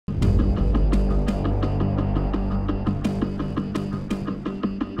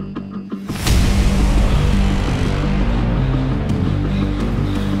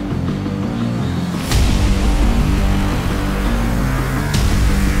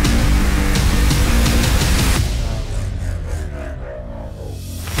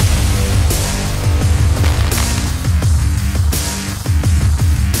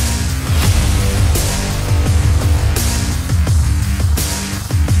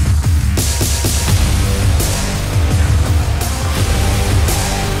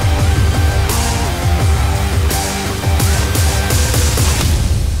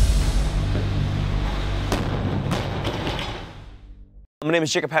my name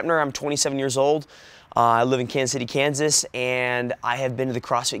is Jacob Heppner. I'm 27 years old. I live in Kansas City, Kansas, and I have been to the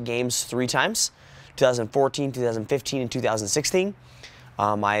CrossFit Games 3 times, 2014, 2015, and 2016.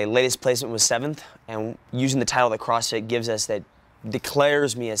 My latest placement was 7th, and using the title that CrossFit gives us that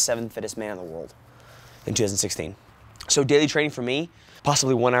declares me as 7th fittest man in the world in 2016. So daily training for me,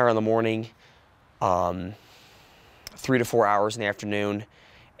 possibly 1 hour in the morning, 3 to 4 hours in the afternoon,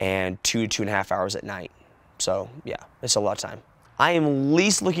 and 2 to 2.5 hours at night. So yeah, it's a lot of time. I am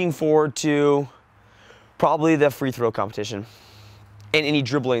least looking forward to probably the free throw competition and any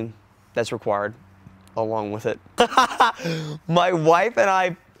dribbling that's required along with it. My wife and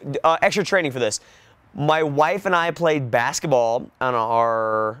I, extra training for this. My wife and I played basketball on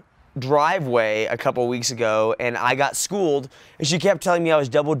our driveway a couple weeks ago, and I got schooled, and she kept telling me I was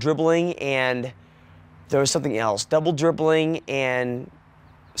double dribbling, and there was something else. Double dribbling and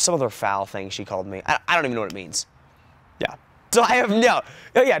some other foul thing she called me. I don't even know what it means. Yeah. So I have no.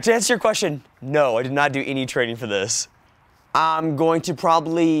 Oh yeah, to answer your question, no, I did not do any training for this. I'm going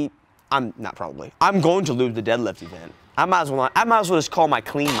to I'm going to lose the deadlift event. I might as well just call my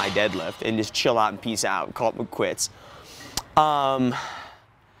clean my deadlift and just chill out and peace out, call it quits. The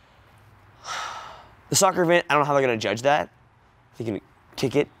soccer event, I don't know how they're gonna judge that. They can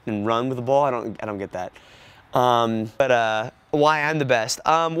kick it and run with the ball. I don't get that. But why I'm the best?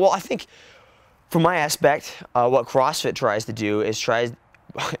 Well, I think from my aspect, what CrossFit tries to do is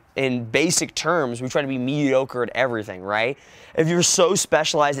in basic terms, we try to be mediocre at everything, right? If you're so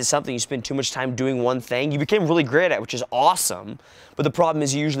specialized at something, you spend too much time doing one thing, you became really great at it, which is awesome. But the problem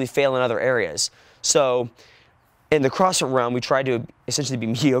is you usually fail in other areas. So in the CrossFit realm, we try to essentially be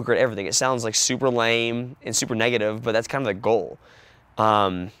mediocre at everything. It sounds like super lame and super negative, but that's kind of the goal.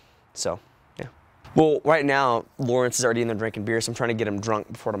 So, yeah. Well, right now, Lawrence is already in there drinking beer, so I'm trying to get him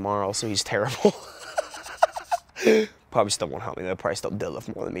drunk before tomorrow, so he's terrible. Probably still won't help me. They'll probably still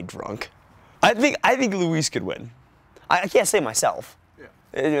deadlift more than me drunk. I think Luis could win. I can't say myself. Yeah.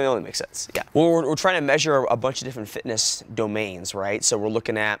 It only makes sense. Yeah. Well, we're trying to measure a bunch of different fitness domains, right? So we're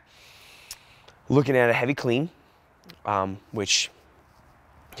looking at a heavy clean, which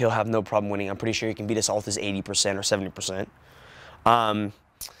he'll have no problem winning. I'm pretty sure he can beat us all with his 80% or 70%.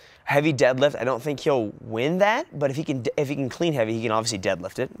 Heavy deadlift, I don't think he'll win that, but if he can clean heavy, he can obviously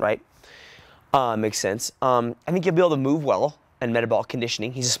deadlift it, right? Makes sense. I think he'll be able to move well in metabolic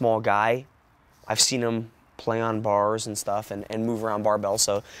conditioning. He's a small guy. I've seen him play on bars and stuff and move around barbells,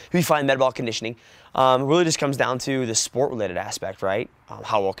 so he'll be fine in metabolic conditioning. It really just comes down to the sport-related aspect, right?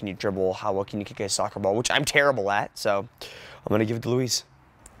 How well can you dribble? How well can you kick a soccer ball, which I'm terrible at, so I'm going to give it to Luis.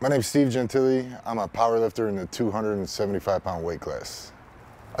 My name's Steve Gentili. I'm a powerlifter in the 275-pound weight class.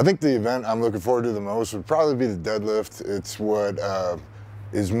 I think the event I'm looking forward to the most would probably be the deadlift. It's what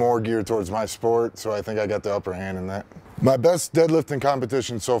is more geared towards my sport, so I think I got the upper hand in that. My best deadlifting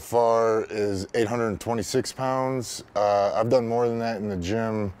competition so far is 826 pounds. I've done more than that in the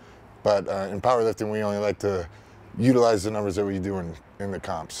gym, but in powerlifting we only like to utilize the numbers that we do in the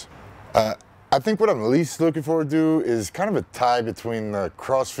comps. I think what I'm least looking forward to is kind of a tie between the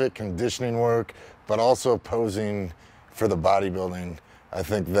CrossFit conditioning work, but also posing for the bodybuilding. I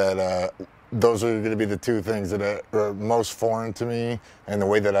think that those are going to be the two things that are most foreign to me and the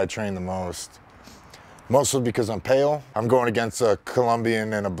way that I train the most. Mostly because I'm pale. I'm going against a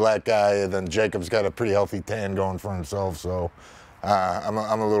Colombian and a black guy, and then Jacob's got a pretty healthy tan going for himself, so I'm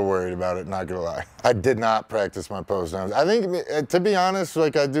a little worried about it, not gonna lie. I did not practice my pose downs. I think, to be honest,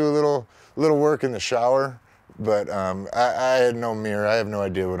 like I do a little work in the shower, but I had no mirror. I have no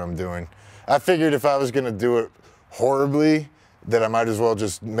idea what I'm doing. I figured if I was gonna do it horribly, that I might as well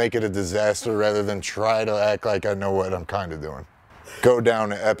just make it a disaster rather than try to act like I know what I'm kind of doing. Go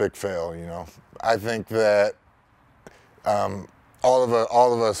down an epic fail, you know. I think that all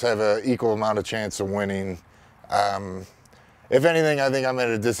of us have an equal amount of chance of winning. If anything, I think I'm at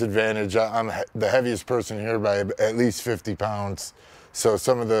a disadvantage. I'm the heaviest person here by at least 50 pounds. So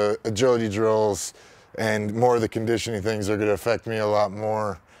some of the agility drills and more of the conditioning things are going to affect me a lot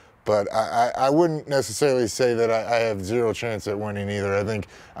more. But I wouldn't necessarily say that I have zero chance at winning either. I think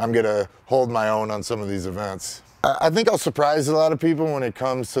I'm going to hold my own on some of these events. I think I'll surprise a lot of people when it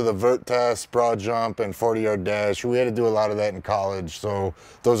comes to the vert test, broad jump, and 40-yard dash. We had to do a lot of that in college, so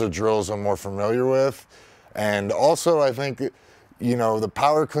those are drills I'm more familiar with. And also, I think, you know, the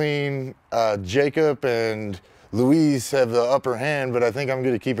power clean, Jacob and Luis have the upper hand, but I think I'm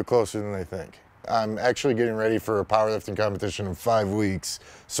going to keep it closer than they think. I'm actually getting ready for a powerlifting competition in 5 weeks.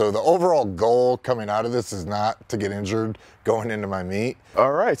 So the overall goal coming out of this is not to get injured going into my meet.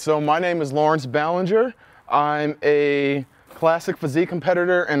 All right, so my name is Lawrence Ballinger. I'm a classic physique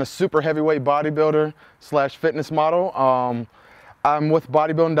competitor and a super heavyweight bodybuilder / fitness model. I'm with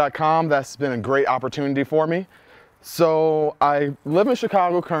Bodybuilding.com. That's been a great opportunity for me. So I live in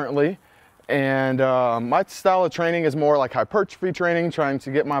Chicago currently, and my style of training is more like hypertrophy training, trying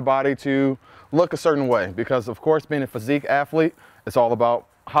to get my body to look a certain way. Because of course, being a physique athlete, it's all about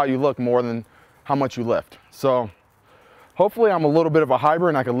how you look more than how much you lift. So hopefully I'm a little bit of a hybrid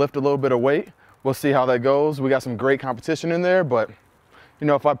and I can lift a little bit of weight. We'll see how that goes. We got some great competition in there, but you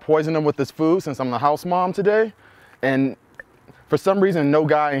know, if I poison them with this food, since I'm the house mom today, and for some reason, no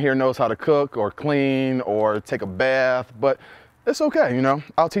guy in here knows how to cook or clean or take a bath, but it's okay, you know?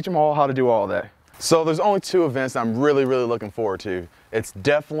 I'll teach them all how to do all that. So there's only 2 events I'm really looking forward to. It's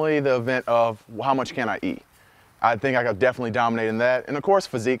definitely the event of how much can I eat. I think I could definitely dominate in that. And of course,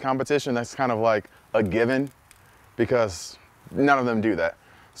 physique competition, that's kind of like a given because none of them do that.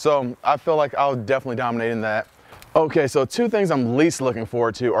 So I feel like I'll definitely dominate in that. Okay, so 2 things I'm least looking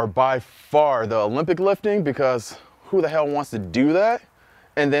forward to are by far the Olympic lifting, because who the hell wants to do that?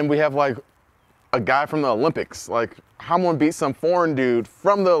 And then we have like a guy from the Olympics. Like, I'm gonna beat some foreign dude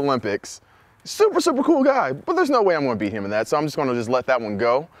from the Olympics. Super cool guy, but there's no way I'm gonna beat him in that. So I'm just gonna let that one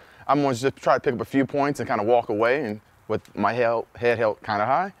go. I'm gonna just try to pick up a few points and kind of walk away, and with my head held kind of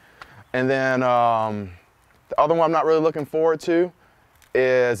high. And then the other one I'm not really looking forward to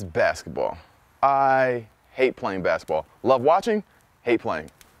is basketball. I hate playing basketball. Love watching, hate playing.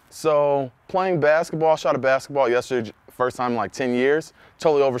 So playing basketball, shot a basketball yesterday, first time in like 10 years,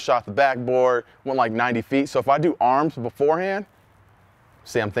 totally overshot the backboard, went like 90 feet. So if I do arms beforehand,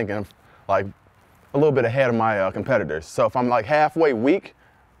 see, I'm thinking like a little bit ahead of my competitors. So if I'm like halfway weak,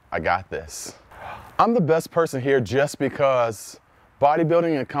 I got this. I'm the best person here just because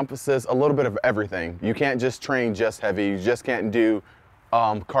bodybuilding encompasses a little bit of everything. You can't just train just heavy, you just can't do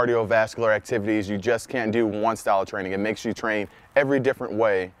cardiovascular activities, you just can't do one style of training. It makes you train every different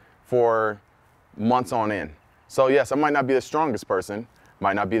way for months on end. So yes, I might not be the strongest person,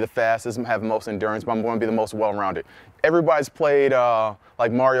 might not be the fastest, have the most endurance, but I'm going to be the most well-rounded. Everybody's played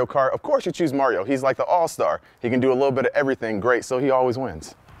like Mario Kart. Of course you choose Mario. He's like the all-star. He can do a little bit of everything great, so he always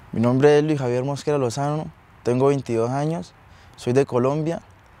wins. Mi nombre es Luis Javier Mosquera Lozano, tengo 22 años, soy de Colombia,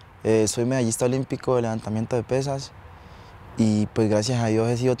 soy medallista olímpico de levantamiento de pesas y pues gracias a Dios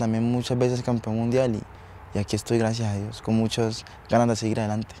he sido también muchas veces campeón mundial y aquí estoy gracias a Dios con muchas ganas de seguir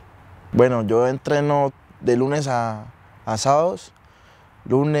adelante. Bueno, yo entreno de lunes a sábados,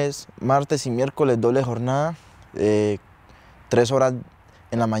 lunes, martes y miércoles doble jornada, 3 horas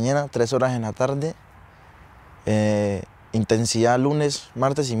en la mañana, 3 horas en la tarde, intensidad lunes,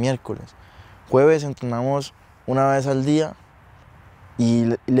 martes y miércoles. Jueves entrenamos una vez al día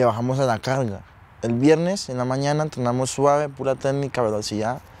y le bajamos a la carga. El viernes en la mañana entrenamos suave, pura técnica,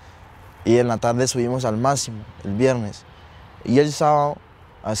 velocidad, y en la tarde subimos al máximo, el viernes. Y el sábado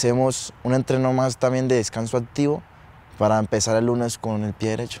hacemos un entreno más también de descanso activo para empezar el lunes con el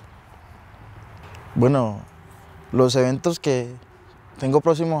pie derecho. Bueno, los eventos que tengo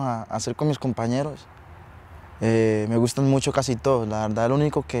próximos a hacer con mis compañeros, me gustan mucho casi todos. La verdad, lo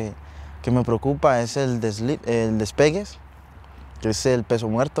único que me preocupa es el despegues, que es el peso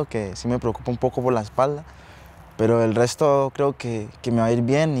muerto, que sí me preocupa un poco por la espalda, pero el resto creo que me va a ir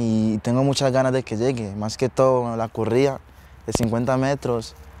bien y tengo muchas ganas de que llegue, más que todo la corrida de 50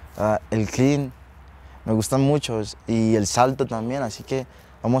 metros, el clean, me gustan mucho, y el salto también, así que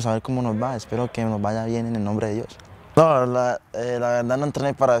vamos a ver cómo nos va, espero que nos vaya bien en el nombre de Dios. No, la verdad no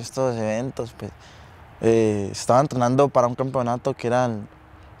entrené para estos eventos, pues, estaba entrenando para un campeonato que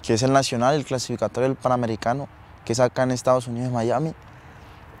es el nacional, el clasificatorio del Panamericano, que es acá en Estados Unidos, en Miami.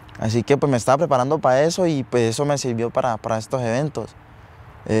 Así que pues me estaba preparando para eso y pues eso me sirvió para estos eventos.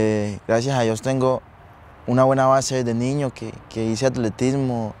 Gracias a Dios tengo una buena base desde niño, que hice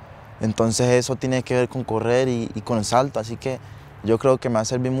atletismo, entonces eso tiene que ver con correr y con el salto, así que yo creo que me va a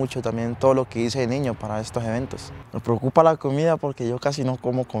servir mucho también todo lo que hice de niño para estos eventos. Me preocupa la comida porque yo casi no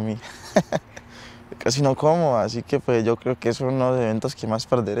como comida. Casi no como, así que pues yo creo que es uno de los eventos que más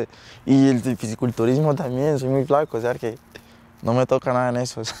perderé. Y el fisiculturismo también, soy muy flaco, o sea que no me toca nada en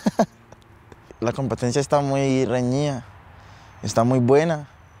eso. La competencia está muy reñida, está muy buena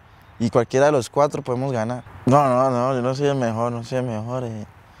y cualquiera de los 4 podemos ganar. No, yo no soy el mejor, no soy el mejor.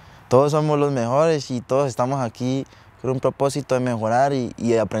 Todos somos los mejores y todos estamos aquí con un propósito de mejorar y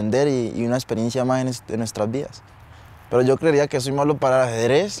de aprender y una experiencia más en nuestras vidas. Pero yo creería que soy malo para el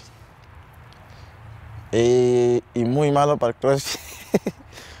ajedrez y muy malo para el CrossFit.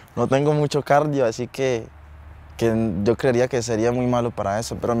 No tengo mucho cardio, así que yo creería que sería muy malo para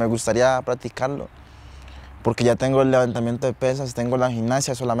eso, pero me gustaría practicarlo, porque ya tengo el levantamiento de pesas, tengo la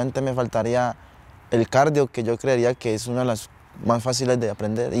gimnasia, solamente me faltaría el cardio, que yo creería que es una de las más fáciles de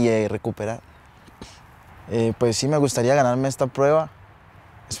aprender y de recuperar. Pues sí, me gustaría ganarme esta prueba.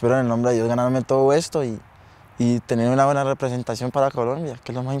 Espero en el nombre de Dios ganarme todo esto y tener una buena representación para Colombia,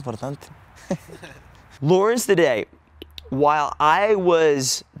 que es lo más importante. Lawrence, today, while I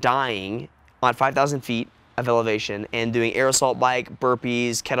was dying on 5,000 feet of elevation and doing air assault bike,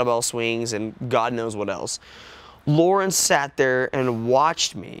 burpees, kettlebell swings, and God knows what else, Lawrence sat there and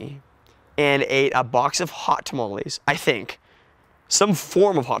watched me and ate a box of hot tamales, I think, some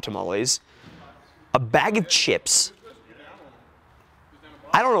form of hot tamales, a bag of chips.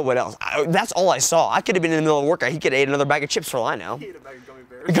 I don't know what else. That's all I saw. I could have been in the middle of a workout. He could have ate another bag of chips for all I know. He ate a bag of gummy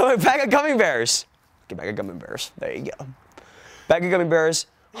bears. Bag of gummy bears. Get a bag of gummy bears. There you go. Bag of gummy bears,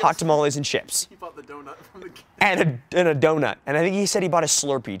 hot tamales, and chips. He bought the donut from the kid. And a donut. And I think he said he bought a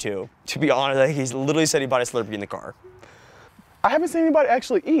Slurpee too. To be honest, I think he literally said he bought a Slurpee in the car. I haven't seen anybody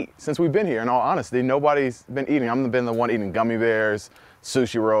actually eat since we've been here, in all honesty. Nobody's been eating. I've been the one eating gummy bears,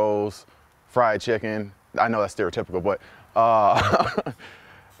 sushi rolls, fried chicken. I know that's stereotypical, but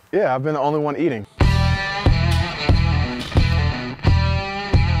yeah, I've been the only one eating.